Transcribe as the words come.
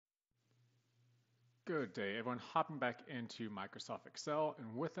Good day, everyone. Hopping back into Microsoft Excel,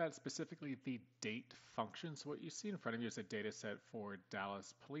 and with that, specifically the date function. So what you see in front of you is a data set for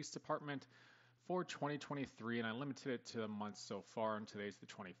Dallas Police Department for 2023, and I limited it to the month so far, and today's the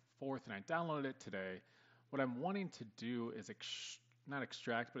 24th, and I downloaded it today. What I'm wanting to do is not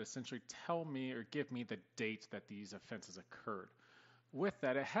extract, but essentially tell me or give me the date that these offenses occurred. With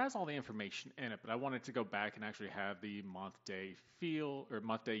that, it has all the information in it, but I wanted to go back and actually have the month, day field, or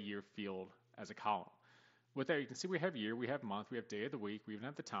month, day, year field as a column. With that, you can see we have year, we have month, we have day of the week, we even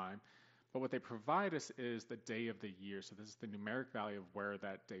have the time, but what they provide us is the day of the year. So this is the numeric value of where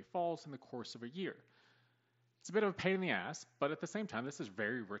that day falls in the course of a year. It's a bit of a pain in the ass, but at the same time, this is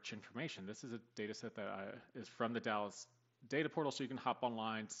very rich information. This is a data set that is from the Dallas data portal, so you can hop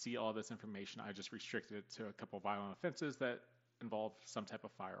online, see all this information. I just restricted it to a couple of violent offenses that involve some type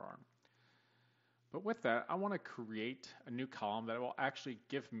of firearm. But with that, I want to create a new column that will actually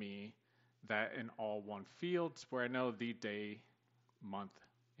give me that in all one field where I know the day, month,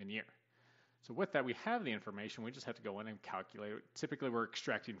 and year. So with that, we have the information. We just have to go in and calculate it. Typically, we're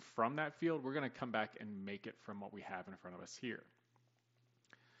extracting from that field. We're going to come back and make it from what we have in front of us here.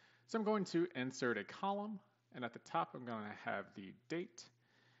 So I'm going to insert a column, and at the top, I'm going to have the date.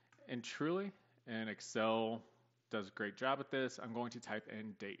 And truly, and Excel does a great job at this, I'm going to type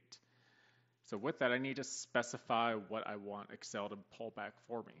in date. So with that, I need to specify what I want Excel to pull back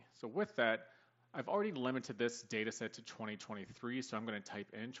for me. So with that, I've already limited this data set to 2023, so I'm going to type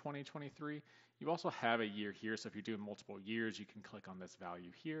in 2023. You also have a year here, so if you're doing multiple years, you can click on this value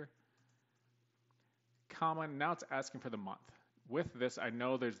here. Comma, now it's asking for the month. With this, I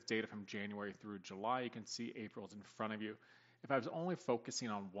know there's data from January through July. You can see April's in front of you. If I was only focusing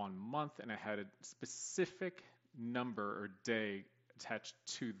on 1 month and I had a specific number or day attached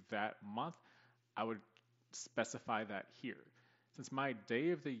to that month, I would specify that here. Since my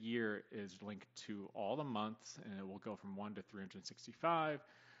day of the year is linked to all the months and it will go from 1 to 365,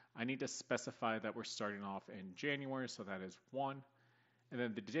 I need to specify that we're starting off in January, so that is 1. And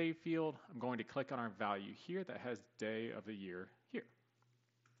then the day field, I'm going to click on our value here that has day of the year here.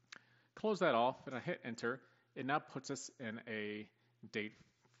 Close that off and I hit enter. It now puts us in a date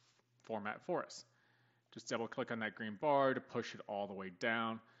format for us. Just double click on that green bar to push it all the way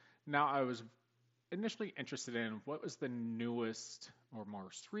down. Now I was initially interested in what was the newest or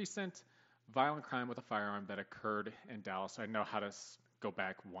most recent violent crime with a firearm that occurred in Dallas, so I know how to go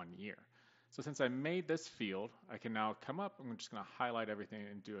back 1 year. So since I made this field, I can now come up, I'm just going to highlight everything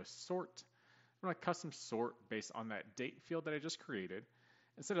and do a sort. I'm going to custom sort based on that date field that I just created.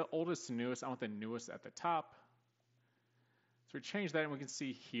 Instead of oldest to newest, I want the newest at the top. So we change that and we can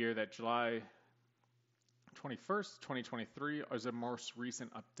see here that July 21st, 2023 is the most recent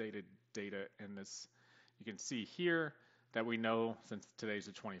updated data in this. You can see here that we know since today's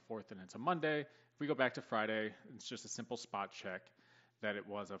the 24th and it's a Monday, if we go back to Friday, it's just a simple spot check that it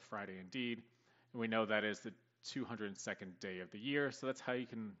was a Friday indeed. And we know that is the 202nd day of the year, so that's how you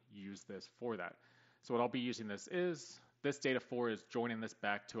can use this for that. So what I'll be using this data for is joining this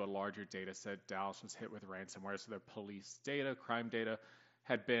back to a larger data set. Dallas was hit with ransomware, so their police data, crime data,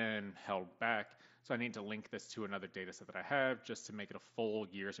 had been held back. So I need to link this to another data set that I have just to make it a full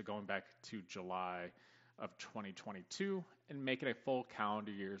year. So going back to July of 2022 and make it a full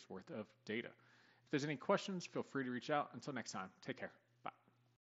calendar year's worth of data. If there's any questions, feel free to reach out. Until next time, take care.